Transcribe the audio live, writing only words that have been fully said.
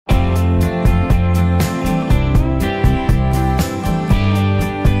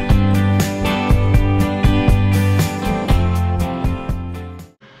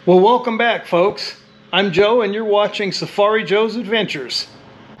Well, welcome back, folks. I'm Joe and you're watching Safarijoe's Adventures.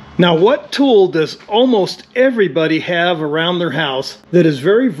 Now, what tool does almost everybody have around their house that is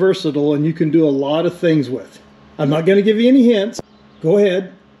very versatile and you can do a lot of things with? I'm not going to give you any hints. Go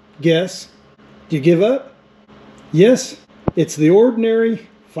ahead, guess. Do you give up? Yes, it's the ordinary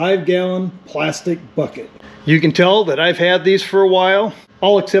 5-gallon plastic bucket. You can tell that I've had these for a while,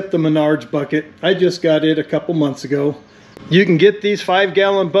 all except the Menards bucket. I just got it a couple months ago. You can get these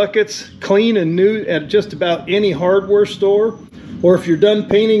 5-gallon buckets clean and new at just about any hardware store. Or if you're done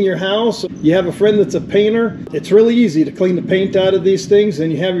painting your house, you have a friend that's a painter, it's really easy to clean the paint out of these things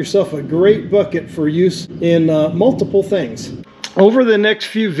and you have yourself a great bucket for use in multiple things. Over the next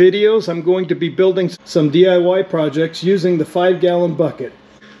few videos, I'm going to be building some DIY projects using the 5-gallon bucket.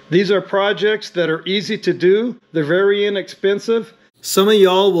 These are projects that are easy to do. They're very inexpensive. Some of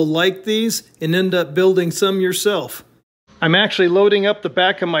y'all will like these and end up building some yourself. I'm actually loading up the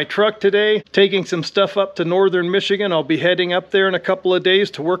back of my truck today, taking some stuff up to northern Michigan. I'll be heading up there in a couple of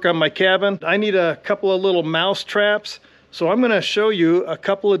days to work on my cabin. I need a couple of little mouse traps, so I'm going to show you a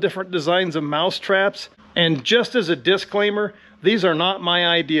couple of different designs of mouse traps. And just as a disclaimer, these are not my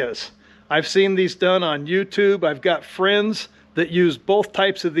ideas. I've seen these done on YouTube. I've got friends that use both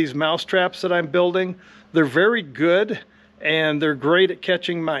types of these mouse traps that I'm building. They're very good and they're great at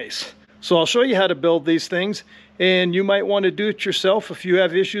catching mice. So I'll show you how to build these things, and you might want to do it yourself if you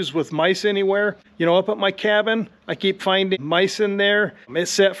have issues with mice anywhere. You know, up at my cabin, I keep finding mice in there.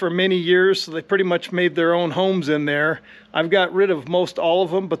 It's set for many years, so they pretty much made their own homes in there. I've got rid of most all of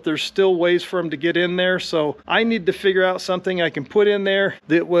them, but there's still ways for them to get in there, so I need to figure out something I can put in there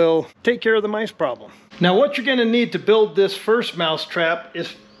that will take care of the mice problem. Now, what you're going to need to build this first mouse trap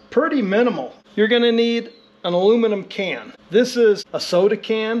is pretty minimal. You're going to need an aluminum can. This is a soda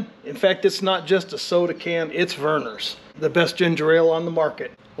can. In fact, it's not just a soda can, it's Vernors, the best ginger ale on the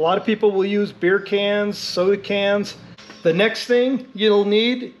market. A lot of people will use beer cans, soda cans. The next thing you'll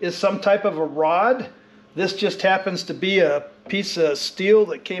need is some type of a rod. This just happens to be a piece of steel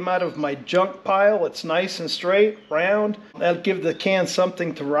that came out of my junk pile. It's nice and straight, round. That'll give the can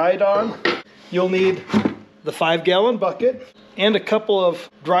something to ride on. You'll need the 5-gallon bucket and a couple of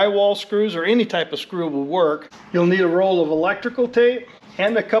drywall screws, or any type of screw will work. You'll need a roll of electrical tape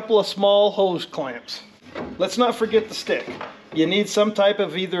and a couple of small hose clamps. Let's not forget the stick. You need some type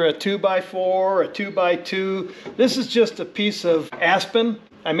of either a 2x4 or a 2x2. This is just a piece of aspen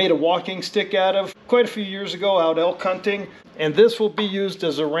I made a walking stick out of quite a few years ago out elk hunting, and this will be used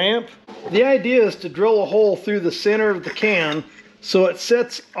as a ramp. The idea is to drill a hole through the center of the can so it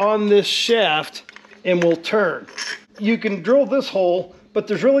sits on this shaft and will turn. You can drill this hole, but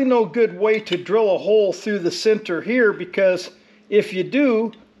there's really no good way to drill a hole through the center here, because if you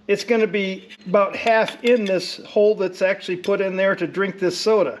do, it's going to be about half in this hole that's actually put in there to drink this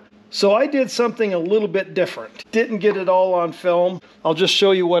soda. So I did something a little bit different. Didn't get it all on film. I'll just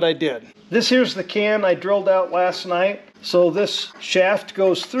show you what I did. This here's the can I drilled out last night. So this shaft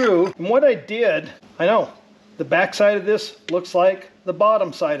goes through. And what I did, I know, the back side of this looks like the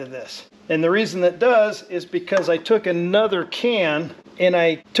bottom side of this. And the reason that does is because I took another can and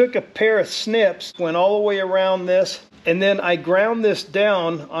I took a pair of snips, went all the way around this, and then I ground this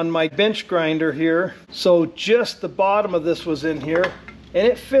down on my bench grinder here. So just the bottom of this was in here, and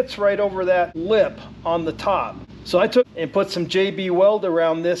it fits right over that lip on the top. So I took and put some JB Weld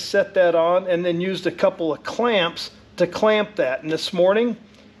around this, set that on, and then used a couple of clamps to clamp that. And this morning,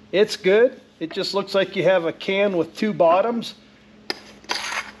 it's good. It just looks like you have a can with two bottoms.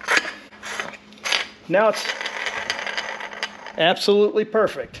 Now it's absolutely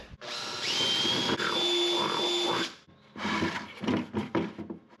perfect.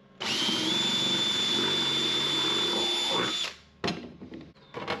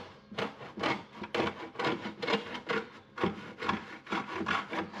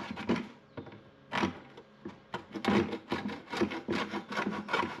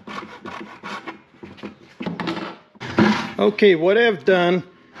 Okay, what I've done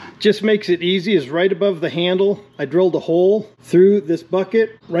just makes it easy is right above the handle, I drilled a hole through this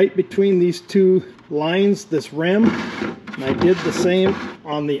bucket right between these two lines, this rim. And I did the same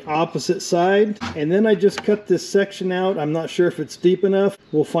on the opposite side. And then I just cut this section out. I'm not sure if it's deep enough.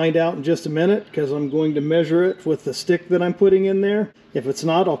 We'll find out in just a minute because I'm going to measure it with the stick that I'm putting in there. If it's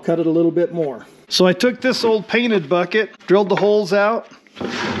not, I'll cut it a little bit more. So I took this old painted bucket, drilled the holes out,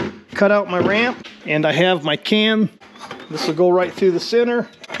 cut out my ramp, and I have my can. This will go right through the center.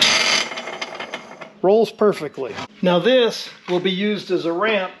 Rolls perfectly. Now this will be used as a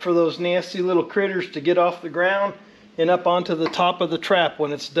ramp for those nasty little critters to get off the ground and up onto the top of the trap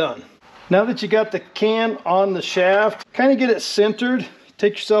when it's done. Now that you got the can on the shaft, kind of get it centered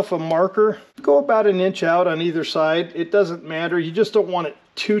take yourself a marker, go about an inch out on either side. It doesn't matter, you just don't want it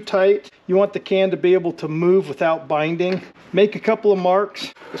too tight. You want the can to be able to move without binding. Make a couple of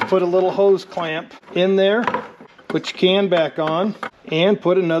marks, just put a little hose clamp in there, put your can back on, and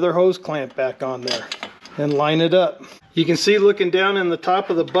put another hose clamp back on there, and line it up. You can see looking down in the top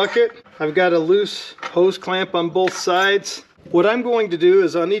of the bucket, I've got a loose hose clamp on both sides. What I'm going to do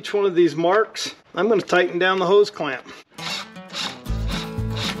is on each one of these marks, I'm going to tighten down the hose clamp.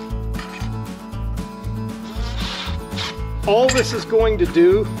 All this is going to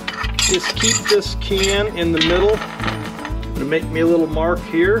do is keep this can in the middle. I'm going to make me a little mark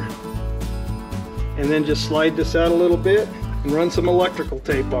here, and then just slide this out a little bit and run some electrical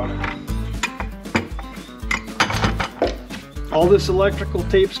tape on it. All this electrical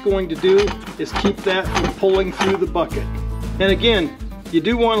tape's going to do is keep that from pulling through the bucket. And again, you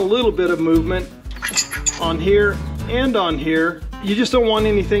do want a little bit of movement on here and on here. You just don't want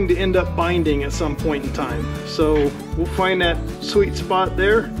anything to end up binding at some point in time. So we'll find that sweet spot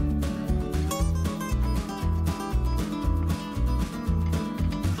there.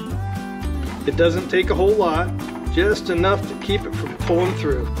 It doesn't take a whole lot, just enough to keep it from pulling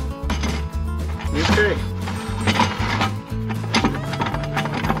through. Okay.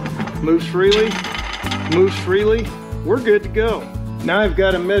 Moves freely, moves freely. We're good to go. Now I've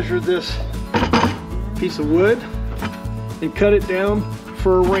got to measure this piece of wood and cut it down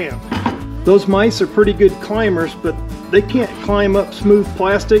for a ramp. Those mice are pretty good climbers, but they can't climb up smooth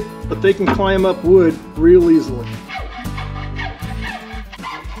plastic, but they can climb up wood real easily.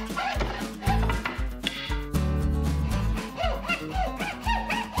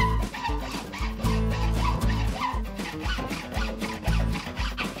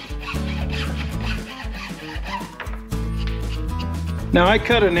 Now I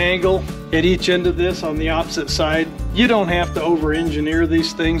cut an angle at each end of this on the opposite side. You don't have to over-engineer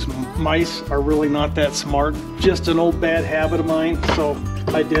these things. Mice are really not that smart. Just an old bad habit of mine, so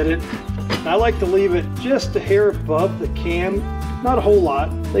I did it. I like to leave it just a hair above the can, not a whole lot.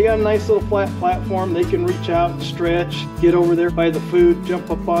 They got a nice little flat platform. They can reach out and stretch, get over there by the food,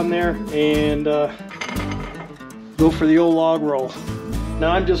 jump up on there, and go for the old log roll.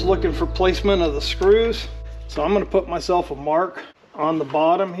 Now I'm just looking for placement of the screws, so I'm going to put myself a mark on the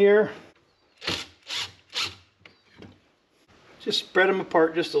bottom here. Just spread them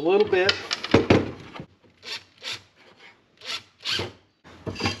apart just a little bit.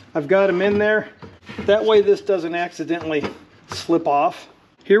 I've got them in there. That way this doesn't accidentally slip off.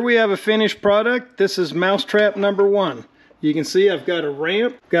 Here we have a finished product. This is mousetrap number 1. You can see I've got a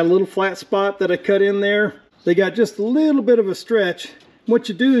ramp, got a little flat spot that I cut in there. They got just a little bit of a stretch. What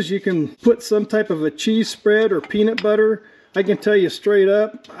you do is you can put some type of a cheese spread or peanut butter. I can tell you straight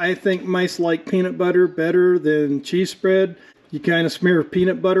up, I think mice like peanut butter better than cheese spread. You kind of smear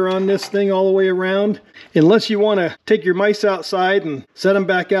peanut butter on this thing all the way around. Unless you want to take your mice outside and set them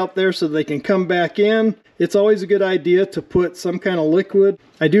back out there so they can come back in, it's always a good idea to put some kind of liquid.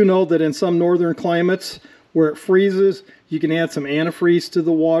 I do know that in some northern climates where it freezes, you can add some antifreeze to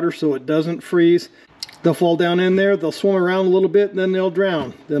the water so it doesn't freeze. They'll fall down in there, they'll swim around a little bit, and then they'll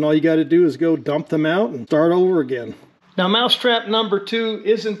drown. Then all you got to do is go dump them out and start over again. Now mousetrap number 2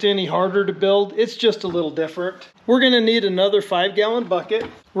 isn't any harder to build, it's just a little different. We're going to need another 5-gallon bucket.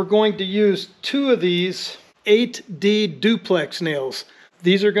 We're going to use 2 of these 8D duplex nails.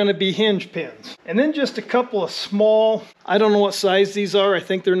 These are going to be hinge pins. And then just a couple of small, I don't know what size these are, I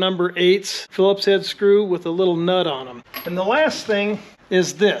think they're number 8s, Phillips head screw with a little nut on them. And the last thing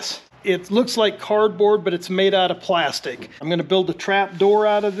is this. It looks like cardboard, but it's made out of plastic. I'm going to build a trap door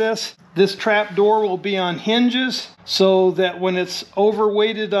out of this. This trap door will be on hinges so that when it's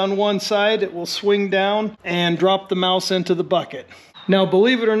overweighted on one side, it will swing down and drop the mouse into the bucket. Now,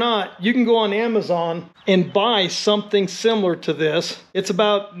 believe it or not, you can go on Amazon and buy something similar to this. It's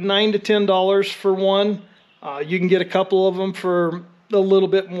about $9 to $10 for one. You can get a couple of them for a little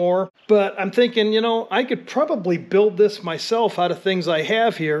bit more, but I'm thinking, you know, I could probably build this myself out of things I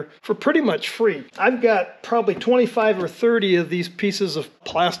have here for pretty much free. I've got probably 25 or 30 of these pieces of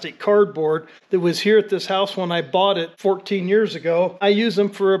plastic cardboard that was here at this house when I bought it 14 years ago. I use them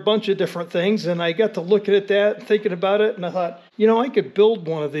for a bunch of different things, and I got to looking at that and thinking about it, and I thought, you know, I could build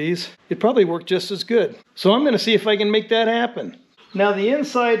one of these. It'd probably work just as good. So I'm going to see if I can make that happen. Now the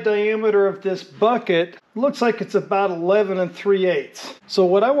inside diameter of this bucket looks like it's about 11 3/8. So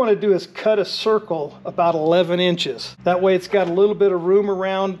what I want to do is cut a circle about 11 inches. That way it's got a little bit of room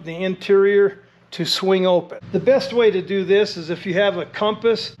around the interior to swing open. The best way to do this is if you have a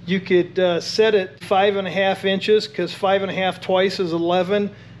compass, you could set it 5.5 inches, because 5.5 twice is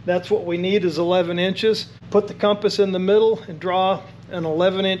 11. That's what we need, is 11 inches. Put the compass in the middle and draw an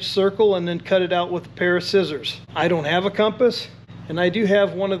 11-inch circle and then cut it out with a pair of scissors. I don't have a compass, and I do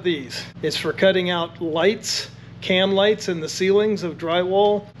have one of these. It's for cutting out lights, can lights in the ceilings of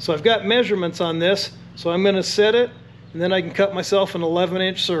drywall. So I've got measurements on this, so I'm going to set it, and then I can cut myself an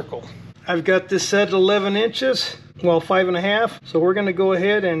 11-inch circle. I've got this set at 11 inches, well, 5.5. So we're going to go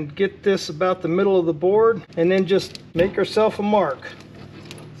ahead and get this about the middle of the board and then just make ourselves a mark.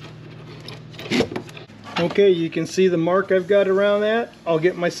 Okay, you can see the mark I've got around that. I'll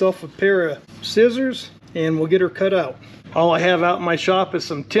get myself a pair of scissors and we'll get her cut out. All I have out in my shop is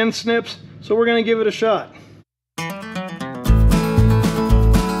some tin snips, so we're going to give it a shot.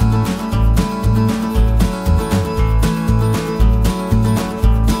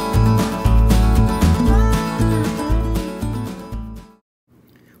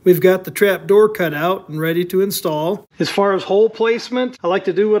 We've got the trap door cut out and ready to install. As far as hole placement, I like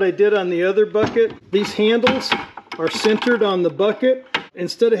to do what I did on the other bucket. These handles are centered on the bucket.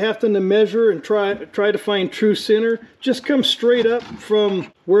 Instead of having to measure and try to find true center, just come straight up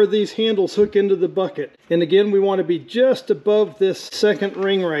from where these handles hook into the bucket. And again, we want to be just above this second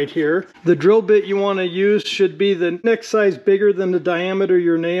ring right here. The drill bit you want to use should be the next size bigger than the diameter of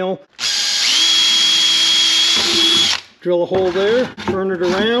your nail. Drill a hole there, turn it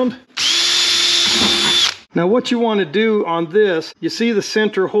around. Now what you want to do on this, you see the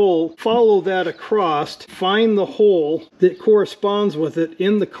center hole, follow that across, find the hole that corresponds with it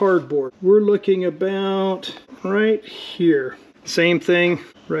in the cardboard. We're looking about right here. Same thing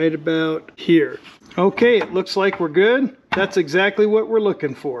right about here. Okay, it looks like we're good. That's exactly what we're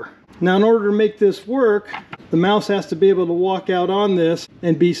looking for. Now in order to make this work, the mouse has to be able to walk out on this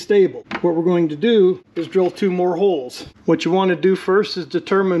and be stable. What we're going to do is drill 2 more holes. What you want to do first is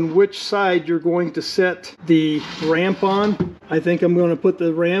determine which side you're going to set the ramp on. I think I'm going to put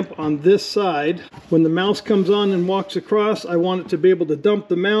the ramp on this side. When the mouse comes on and walks across, I want it to be able to dump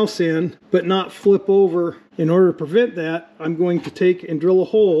the mouse in, but not flip over. In order to prevent that, I'm going to take and drill a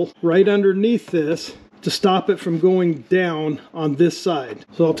hole right underneath this to stop it from going down on this side.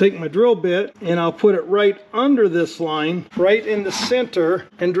 So I'll take my drill bit and I'll put it right under this line, right in the center,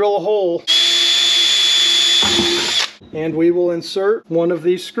 and drill a hole. And we will insert one of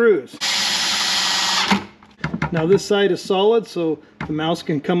these screws. Now this side is solid, so the mouse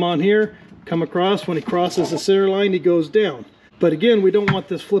can come on here, come across. When he crosses the center line, he goes down. But again, we don't want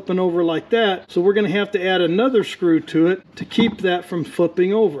this flipping over like that, so we're going to have to add another screw to it to keep that from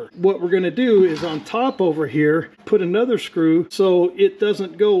flipping over. What we're going to do is on top over here, put another screw so it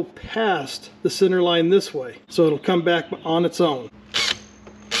doesn't go past the center line this way. So it'll come back on its own.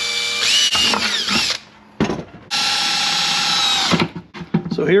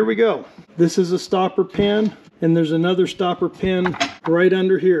 So here we go. This is a stopper pin, and there's another stopper pin right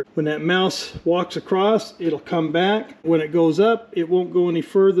under here. When that mouse walks across, it'll come back. When it goes up, it won't go any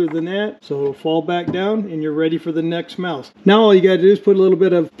further than that, so it'll fall back down and you're ready for the next mouse. Now all you got to do is put a little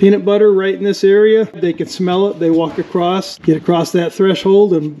bit of peanut butter right in this area. They can smell it, they walk across, get across that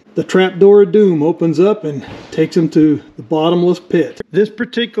threshold, and the trap door of doom opens up and takes them to the bottomless pit. This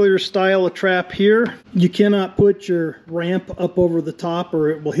particular style of trap here, you cannot put your ramp up over the top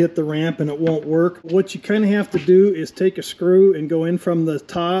or it will hit the ramp and it won't work. What you kind of have to do is take a screw and go in from the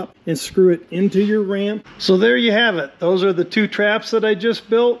top and screw it into your ramp. So there you have it. Those are the 2 traps that I just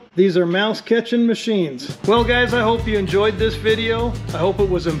built. These are mouse catching machines. Well guys, I hope you enjoyed this video. I hope it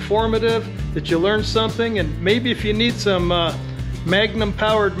was informative, that you learned something, and maybe if you need some Magnum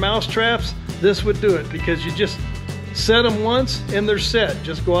powered mouse traps, this would do it, because you just set them once and they're set.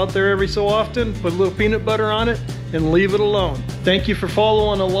 Just go out there every so often, put a little peanut butter on it, and leave it alone. Thank you for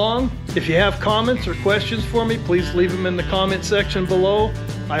following along. If you have comments or questions for me, please leave them in the comment section below.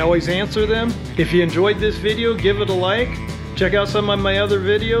 I always answer them. If you enjoyed this video, give it a like. Check out some of my other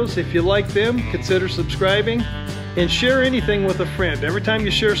videos. If you like them, consider subscribing. And share anything with a friend. Every time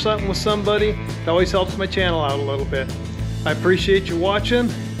you share something with somebody, it always helps my channel out a little bit. I appreciate you watching.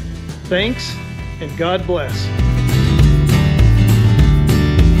 Thanks, and God bless.